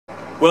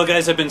Well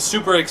guys, I've been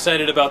super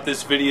excited about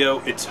this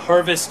video. It's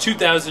Harvest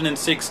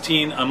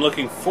 2016. I'm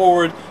looking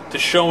forward to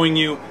showing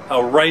you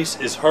how rice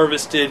is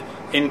harvested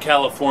in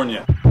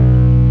California.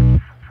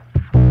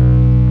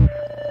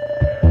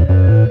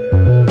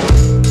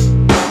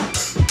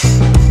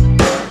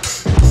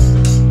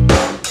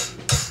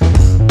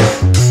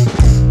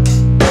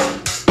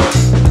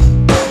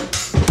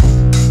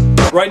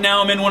 Right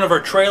now I'm in one of our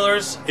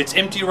trailers. It's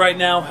empty right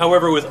now.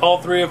 However, with all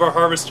three of our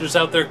harvesters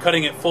out there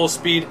cutting at full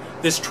speed,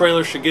 this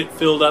trailer should get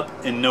filled up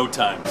in no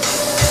time.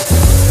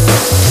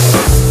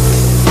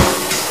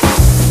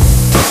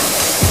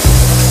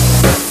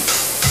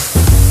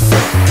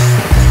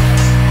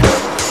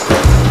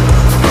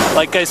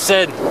 Like I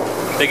said,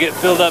 they get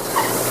filled up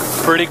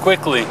pretty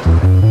quickly.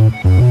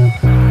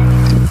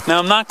 Now,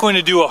 I'm not going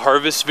to do a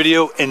harvest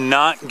video and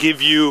not give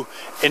you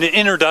an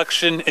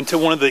introduction into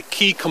one of the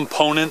key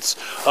components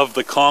of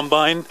the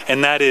combine,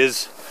 and that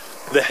is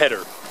the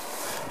header.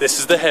 This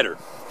is the header.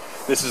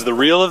 This is the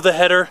reel of the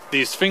header.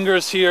 These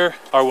fingers here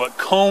are what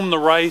comb the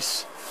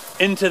rice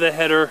into the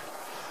header.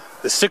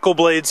 The sickle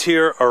blades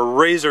here are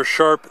razor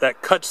sharp.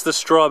 That cuts the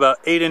straw about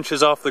 8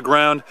 inches off the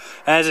ground.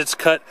 As it's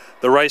cut,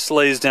 the rice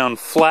lays down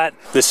flat.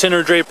 The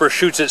center draper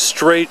shoots it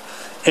straight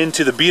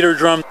into the beater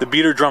drum. The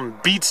beater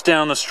drum beats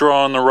down the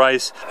straw on the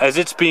rice as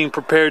it's being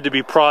prepared to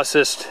be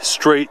processed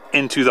straight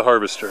into the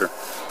harvester.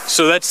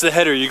 So that's the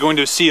header. You're going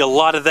to see a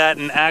lot of that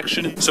in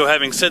action. So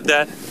having said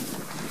that,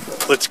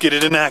 let's get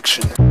it in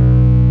action.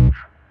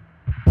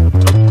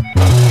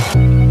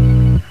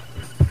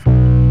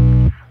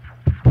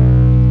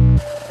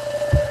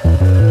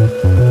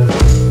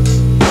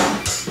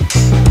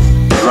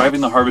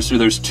 Driving the harvester,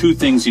 there's two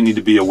things you need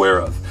to be aware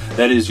of.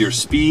 That is your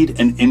speed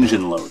and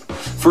engine load.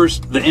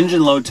 First, the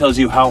engine load tells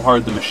you how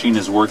hard the machine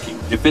is working.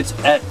 If it's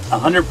at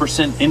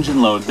 100%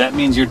 engine load, that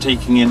means you're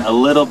taking in a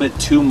little bit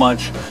too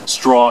much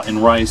straw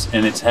and rice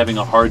and it's having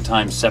a hard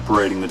time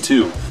separating the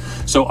two.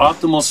 So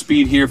optimal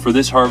speed here for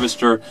this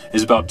harvester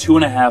is about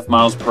 2.5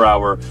 miles per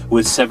hour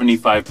with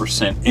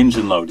 75%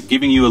 engine load,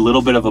 giving you a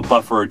little bit of a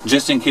buffer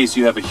just in case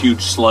you have a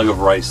huge slug of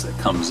rice that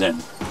comes in.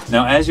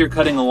 Now, as you're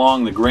cutting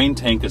along, the grain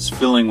tank is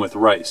filling with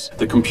rice.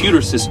 The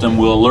computer system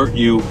will alert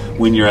you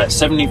when you're at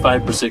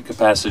 75%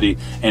 capacity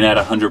and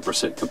at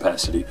 100%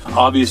 capacity.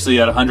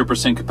 Obviously, at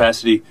 100%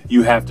 capacity,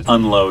 you have to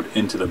unload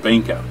into the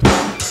bank out.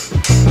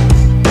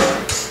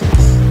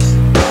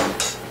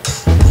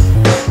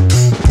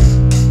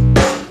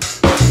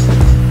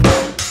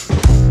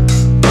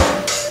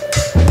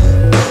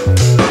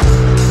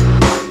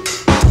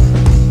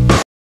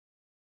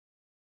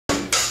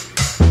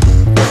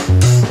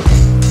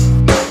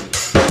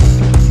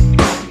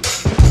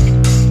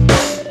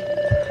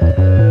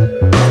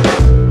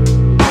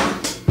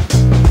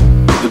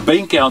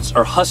 Bank outs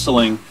are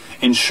hustling,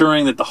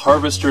 ensuring that the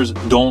harvesters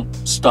don't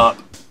stop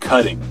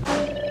cutting.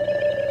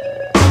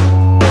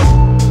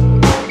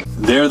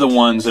 They're the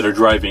ones that are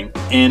driving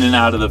in and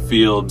out of the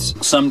fields,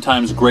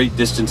 sometimes great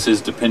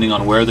distances depending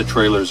on where the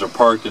trailers are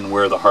parked and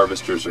where the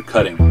harvesters are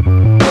cutting.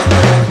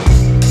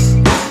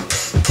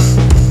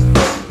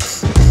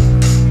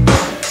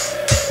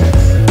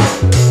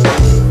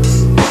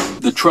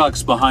 The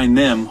trucks behind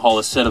them haul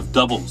a set of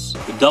doubles.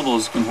 The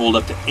doubles can hold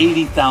up to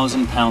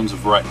 80,000 pounds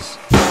of rice.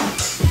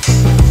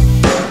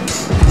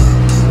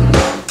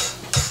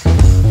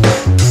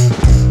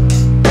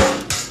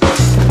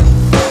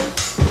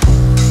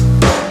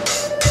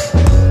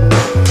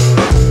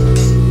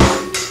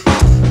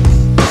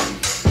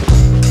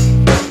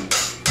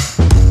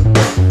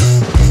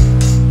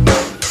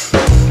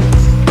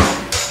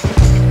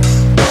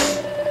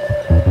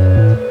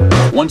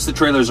 Once the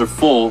trailers are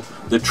full,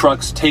 the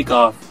trucks take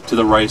off to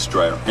the rice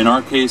dryer. In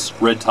our case,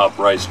 Red Top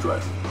Rice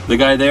Dryer. The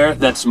guy there,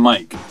 that's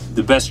Mike,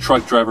 the best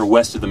truck driver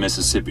west of the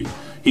Mississippi.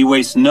 He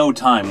wastes no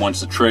time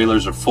once the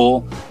trailers are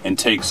full and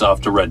takes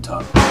off to Red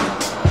Top.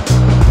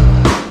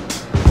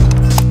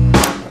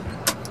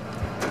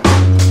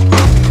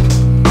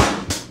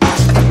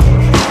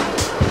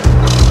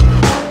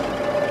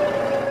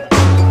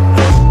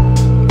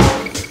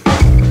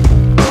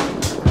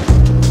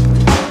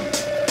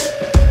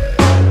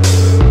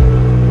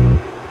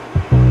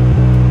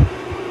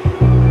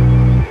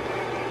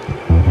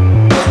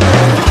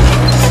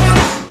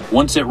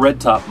 Once at Red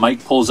Top,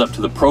 Mike pulls up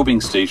to the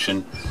probing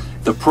station.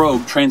 The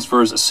probe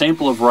transfers a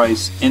sample of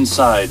rice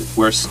inside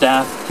where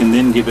staff can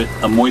then give it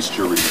a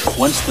moisture read.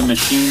 Once the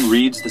machine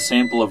reads the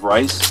sample of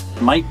rice,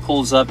 Mike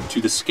pulls up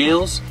to the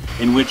scales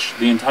in which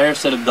the entire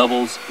set of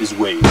doubles is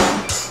weighed.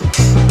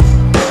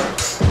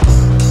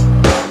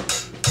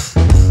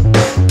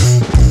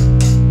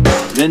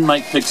 Then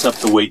Mike picks up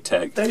the weight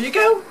tag. There you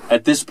go.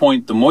 At this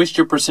point, the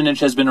moisture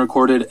percentage has been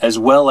recorded as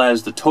well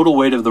as the total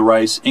weight of the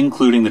rice,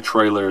 including the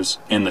trailers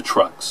and the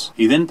trucks.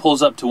 He then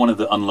pulls up to one of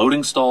the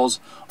unloading stalls,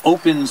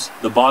 opens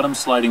the bottom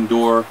sliding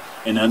door,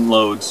 and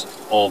unloads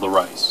all the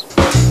rice.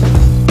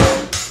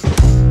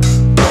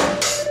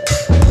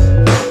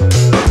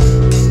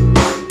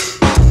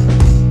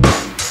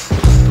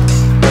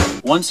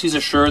 Once he's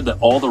assured that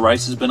all the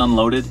rice has been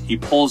unloaded, he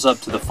pulls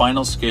up to the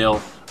final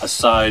scale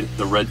aside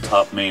the Red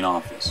Top main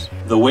office.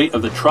 The weight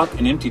of the truck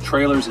and empty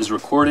trailers is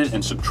recorded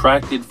and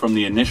subtracted from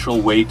the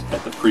initial weight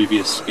at the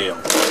previous scale.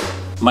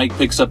 Mike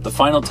picks up the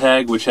final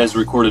tag, which has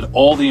recorded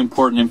all the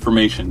important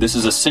information. This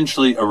is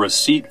essentially a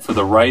receipt for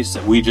the rice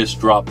that we just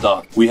dropped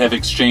off. We have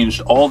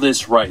exchanged all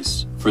this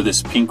rice for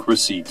this pink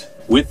receipt.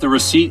 With the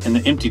receipt and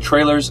the empty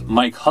trailers,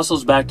 Mike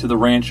hustles back to the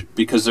ranch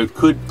because there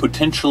could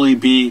potentially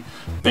be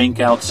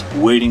bankouts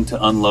waiting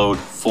to unload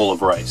full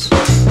of rice.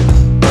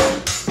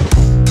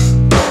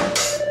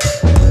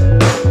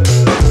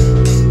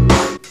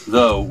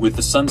 Though, with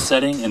the sun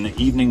setting and the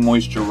evening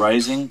moisture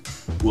rising,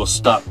 we'll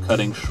stop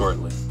cutting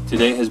shortly.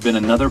 Today has been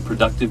another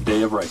productive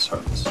day of rice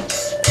harvest.